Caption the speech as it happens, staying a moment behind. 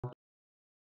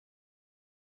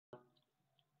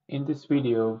In this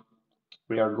video,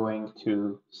 we are going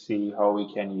to see how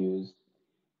we can use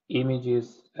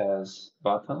images as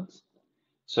buttons.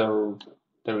 So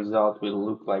the result will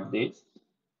look like this.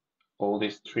 All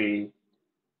these three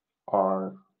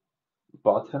are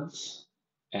buttons,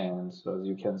 and so as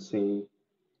you can see,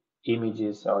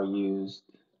 images are used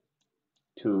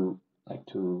to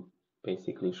to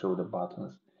basically show the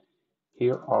buttons.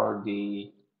 Here are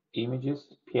the images,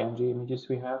 PNG images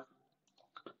we have.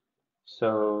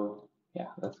 So yeah,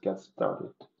 let's get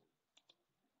started.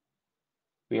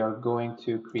 We are going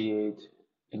to create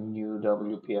a new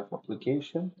WPF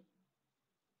application.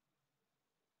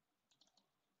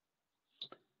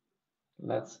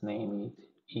 Let's name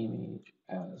it image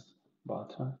as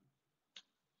button.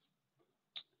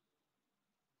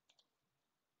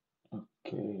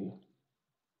 Okay.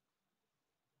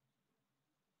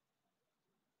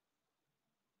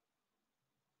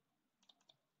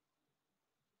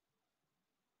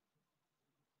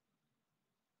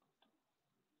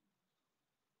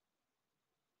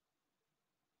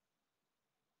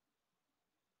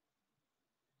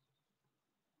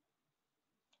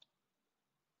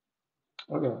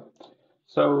 Okay.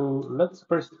 So let's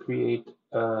first create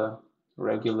a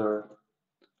regular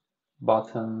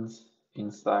buttons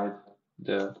inside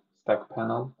the stack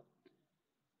panel.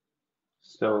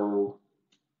 So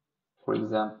for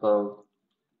example,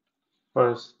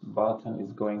 first button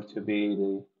is going to be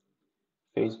the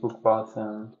Facebook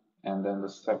button, and then the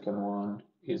second one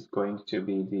is going to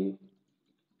be the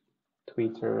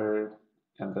Twitter,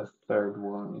 and the third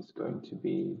one is going to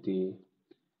be the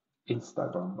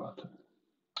Instagram button.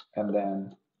 And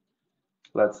then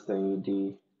let's say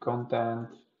the content,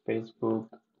 Facebook,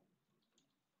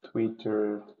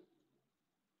 Twitter.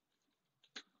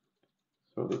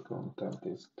 So the content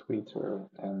is Twitter,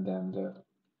 and then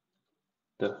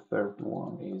the third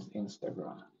one is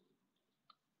Instagram.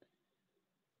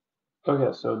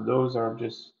 Okay, so those are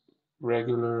just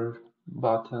regular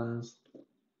buttons,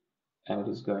 and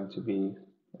it is going to be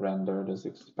rendered as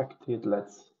expected.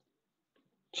 Let's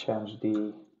change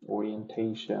the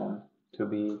orientation to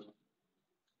be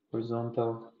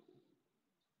horizontal.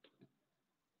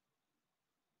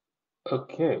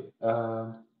 Okay,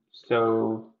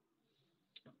 so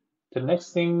the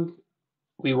next thing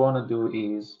we want to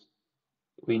do is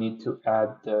we need to add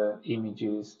the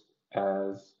images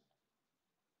as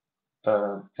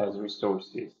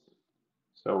resources.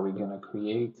 So we're gonna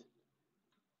create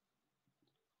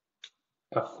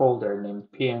a folder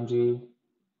named PNG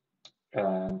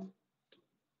and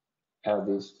add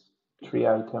these three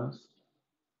items.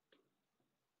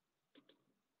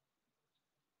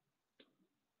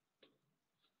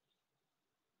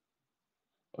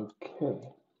 Okay,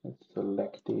 let's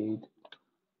select it.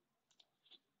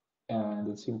 And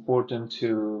it's important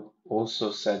to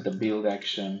also set the build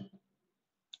action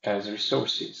as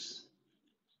resources.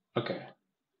 Okay.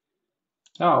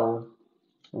 Now,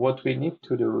 what we need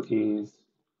to do is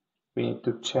we need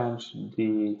to change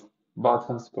the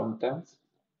buttons contents.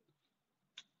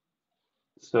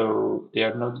 So they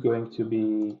are not going to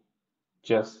be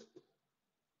just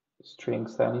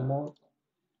strings anymore.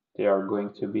 They are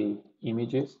going to be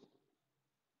images.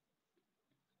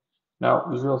 Now,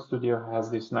 Visual Studio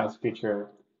has this nice feature.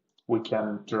 We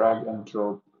can drag and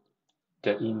drop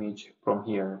the image from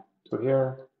here to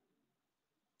here,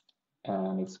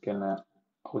 and it's gonna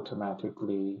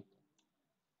automatically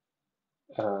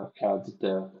add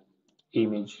the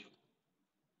image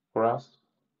for us.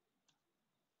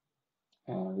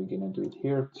 And we're gonna do it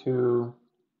here too.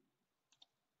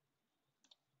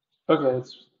 Okay,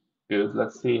 it's good.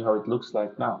 Let's see how it looks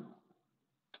like now.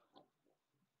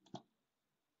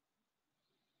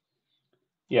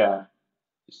 Yeah,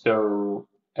 so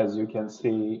as you can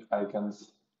see,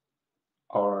 icons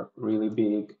are really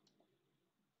big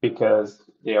because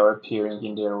they are appearing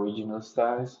in their original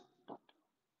size,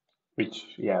 which,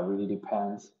 yeah, really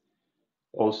depends.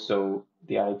 Also,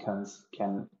 the icons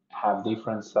can have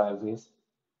different sizes,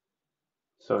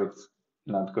 so it's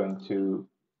not going to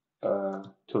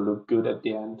look good at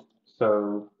the end.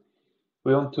 So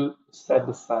we want to set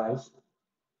the size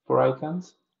for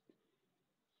icons.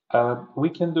 We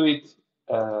can do it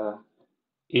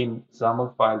in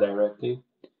XAML file directly,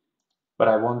 but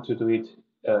I want to do it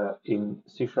in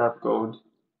C# code.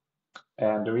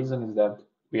 And the reason is that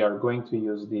we are going to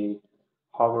use the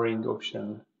hovering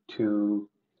option to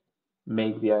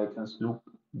make the icons look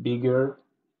bigger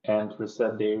and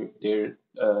reset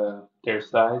their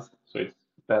size. So it's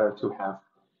better to have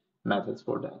methods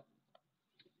for that.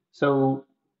 So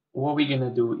what we're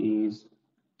gonna do is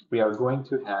we are going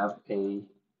to have a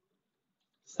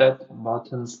set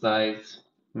button size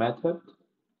method,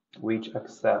 which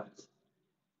accepts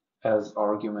as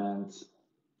arguments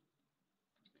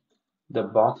the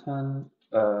button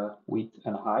width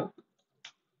and height.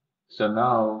 So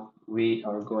now we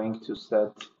are going to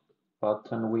set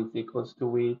button width equals to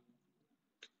width,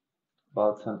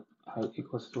 button height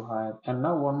equals to height. And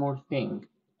now one more thing.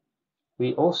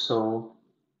 We also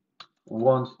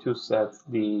want to set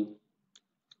the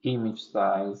image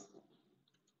size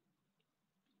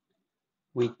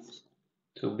width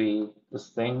to be the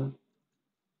same,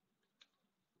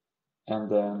 and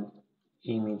then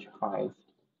image height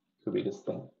to be the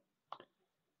same.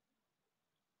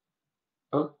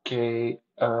 Okay,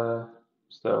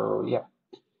 so yeah.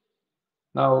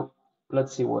 Now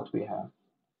let's see what we have.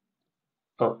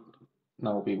 Oh,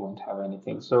 no, we won't have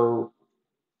anything. So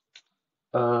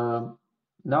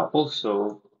now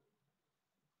also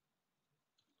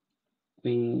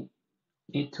we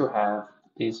need to have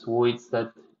this void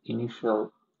set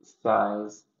initial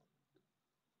size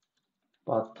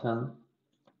button,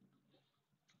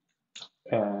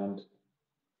 and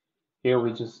here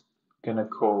we just gonna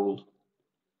call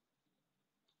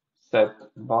set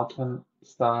button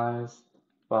size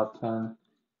button,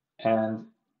 and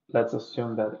let's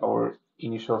assume that our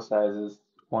initial size is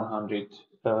 100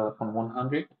 on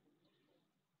 100.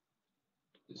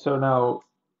 So now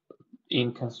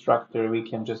in constructor we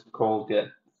can just call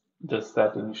the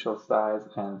set initial size,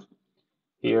 and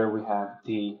here we have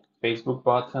the Facebook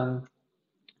button,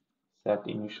 set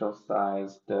initial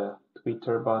size, the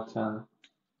Twitter button,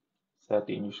 set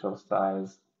initial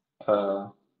size.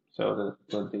 So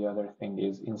the other thing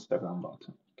is Instagram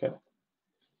button. Okay.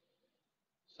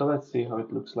 So let's see how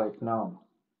it looks like now.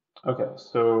 Okay,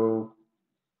 so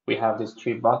we have these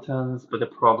three buttons, but the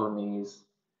problem is,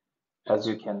 as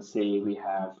you can see, we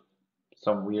have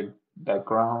some weird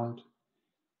background.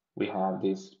 We have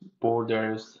these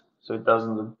borders, so it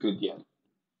doesn't look good yet.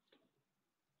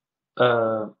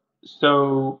 Uh,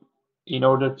 so in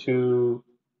order to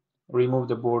remove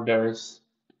the borders,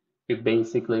 we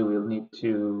basically will need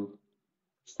to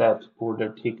set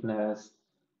border thickness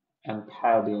and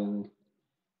padding,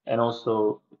 and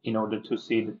also in order to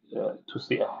see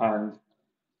a hand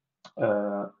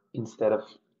instead of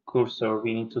cursor,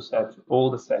 we need to set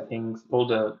all the settings, all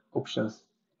the options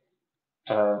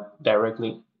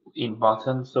directly in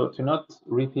button. So to not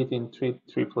repeat in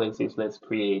three places, let's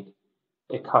create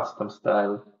a custom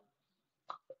style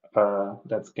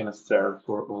that's gonna serve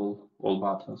for all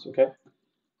buttons. Okay.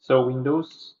 So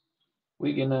Windows,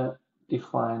 we're gonna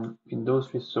define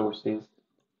Windows resources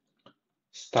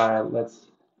style.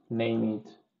 Let's name it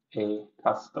a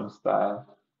custom style,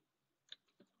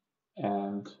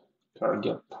 and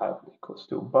target type equals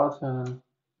to button.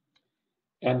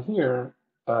 And here,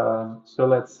 so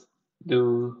let's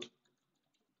do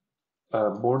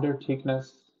border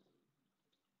thickness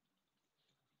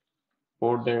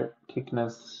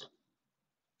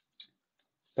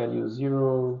value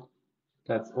 0.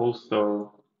 Let's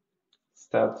also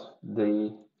set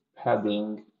the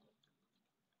padding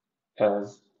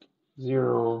as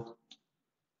 0,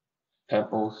 and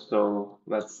also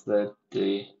let's set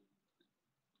the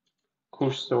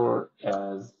cursor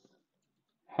as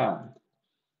hand.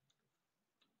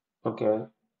 Okay.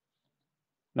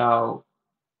 Now,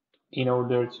 in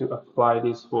order to apply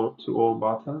this to all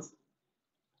buttons,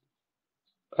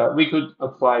 we could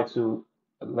apply to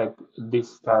like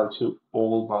this style to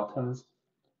all buttons,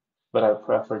 but I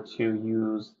prefer to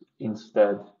use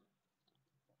instead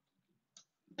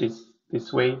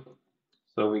this way.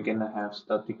 So we're gonna have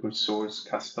static resource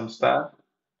custom style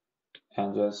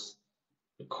and just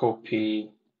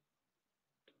copy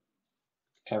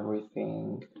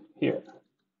everything here.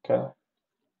 Okay.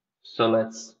 So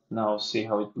let's now see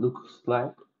how it looks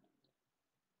like.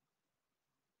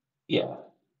 Yeah.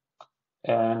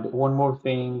 And one more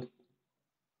thing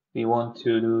we want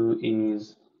to do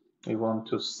is we want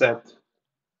to set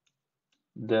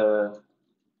the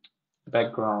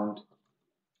background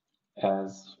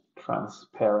as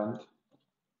transparent.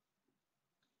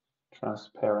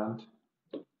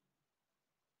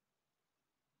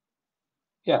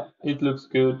 Yeah, it looks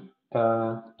good.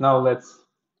 Now let's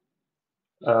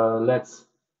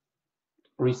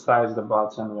resize the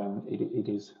button when it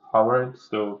is hovered.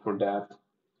 So for that,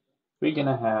 we're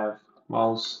gonna have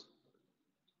mouse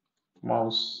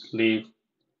sleeve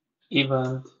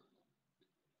event.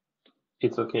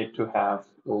 It's okay to have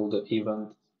all the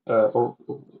event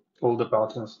all the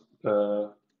buttons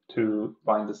to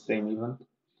bind the same event.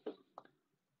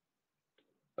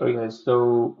 Okay,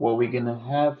 so what we're gonna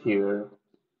have here,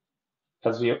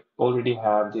 as we already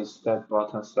have this set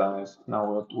button size,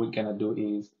 now what we're gonna do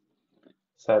is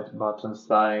set button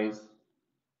size,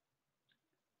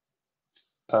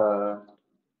 so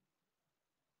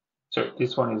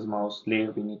this one is mouse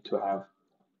leave. We need to have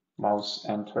mouse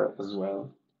enter as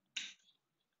well.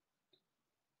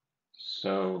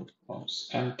 So mouse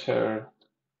enter,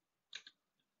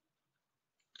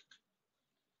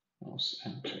 mouse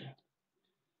enter.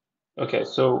 Okay,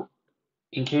 so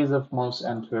in case of mouse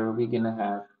enter, we're gonna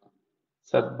have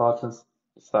set button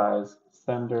size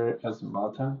sender as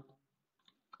button,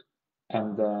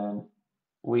 and then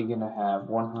we're gonna have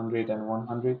 100 and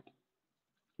 100,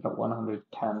 no,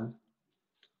 110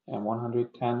 and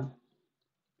 110.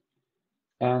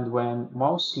 And when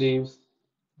mouse leaves,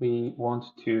 we want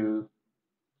to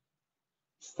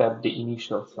set the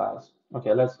initial size.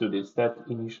 Okay, let's do this. Set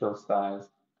initial size,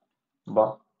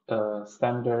 but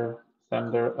sender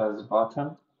as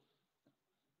button,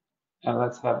 and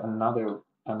let's have another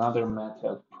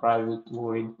method, private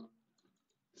void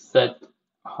set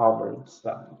hover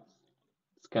size.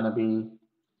 It's gonna be,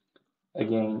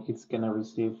 again, it's gonna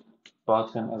receive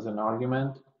button as an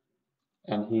argument,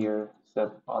 and here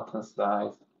set button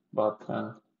size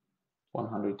button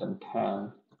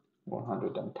 110,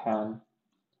 110,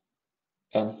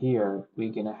 and here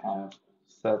we're gonna have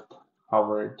set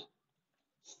hovered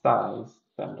size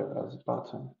sender as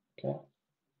button. Okay.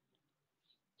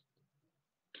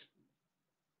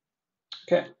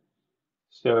 Okay.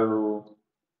 So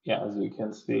yeah, as you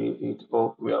can see,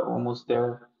 we are almost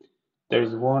there.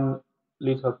 There's one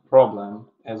little problem,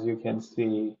 as you can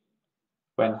see,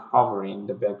 when hovering,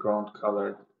 the background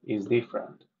color is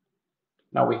different.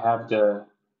 Now we have the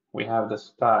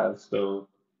style, so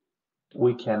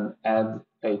we can add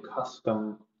a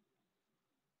custom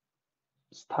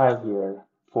style here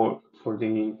for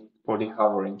the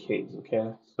hovering case.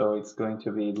 Okay, so it's going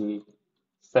to be the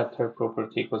setter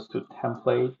property equals to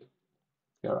template.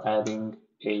 We are adding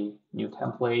a new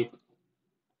template,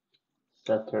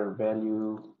 setter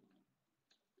value.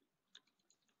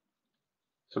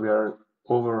 So we are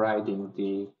overriding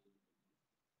the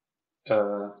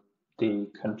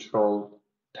control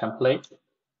template.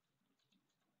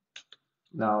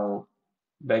 Now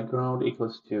background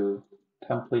equals to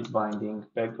template binding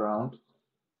background,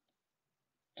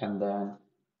 and then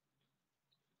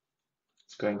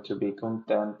it's going to be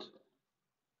content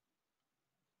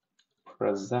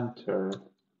presenter,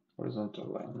 horizontal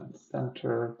alignment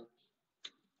center,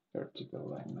 vertical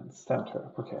alignment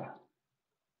center. Okay.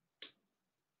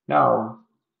 Now,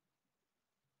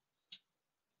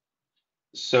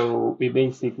 so we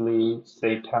basically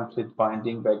say template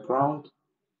binding background,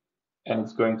 and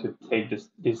it's going to take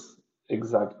this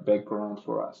exact background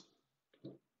for us.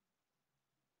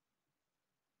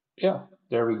 Yeah,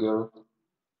 there we go.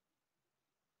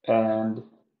 And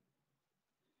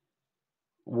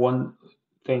one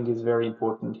thing is very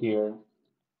important here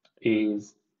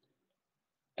is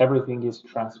everything is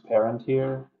transparent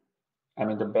here. I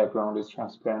mean, the background is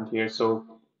transparent here. So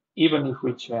even if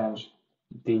we change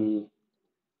the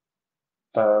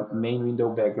main window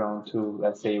background to,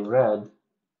 let's say, red,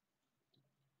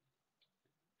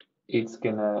 it's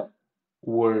gonna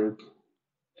work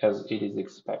as it is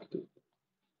expected.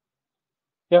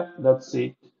 Yep, that's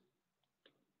it.